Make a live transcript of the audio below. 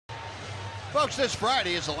Folks, this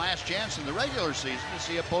Friday is the last chance in the regular season to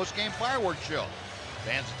see a post-game fireworks show.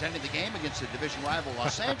 Fans attending the game against the division rival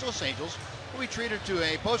Los Angeles Angels will be treated to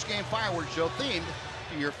a post-game fireworks show themed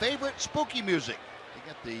to your favorite spooky music to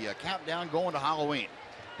get the countdown going to Halloween.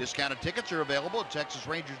 Discounted tickets are available at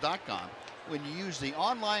TexasRangers.com when you use the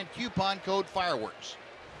online coupon code FIREWORKS.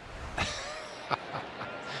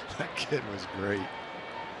 That kid was great.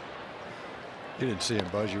 You didn't see him,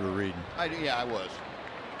 Buzz. You were reading. Yeah, I was.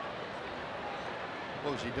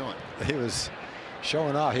 What was he doing? He was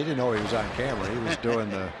showing off. He didn't know he was on camera. He was doing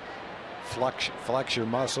the flex your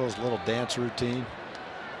muscles, little dance routine.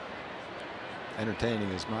 Entertaining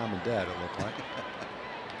his mom and dad, it looked like.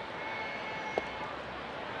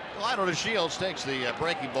 Lionel DeShields takes the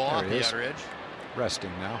breaking ball off the outer edge.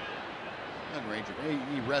 Resting now.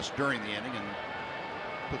 He rests during the inning and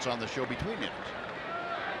puts on the show between innings.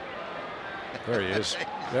 There he is.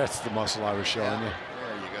 That's the muscle I was showing you.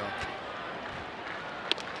 There you go.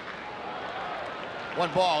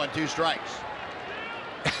 1 ball and 2 strikes.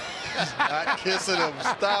 Not kissing him.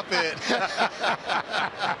 Stop it.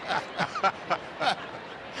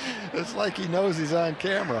 It's like he knows he's on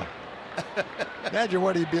camera. Imagine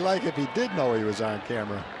what he'd be like if he did know he was on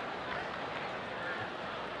camera.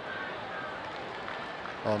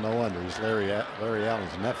 Oh, no wonder. He's Larry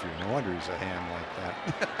Allen's nephew. No wonder he's a ham like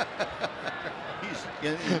that. He's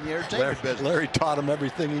in the entertainment business. Larry taught him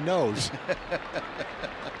everything he knows.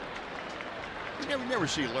 You never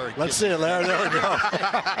see Larry. Let's see it, Larry. There we go.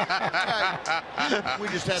 We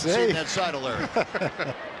just hadn't seen that side of Larry.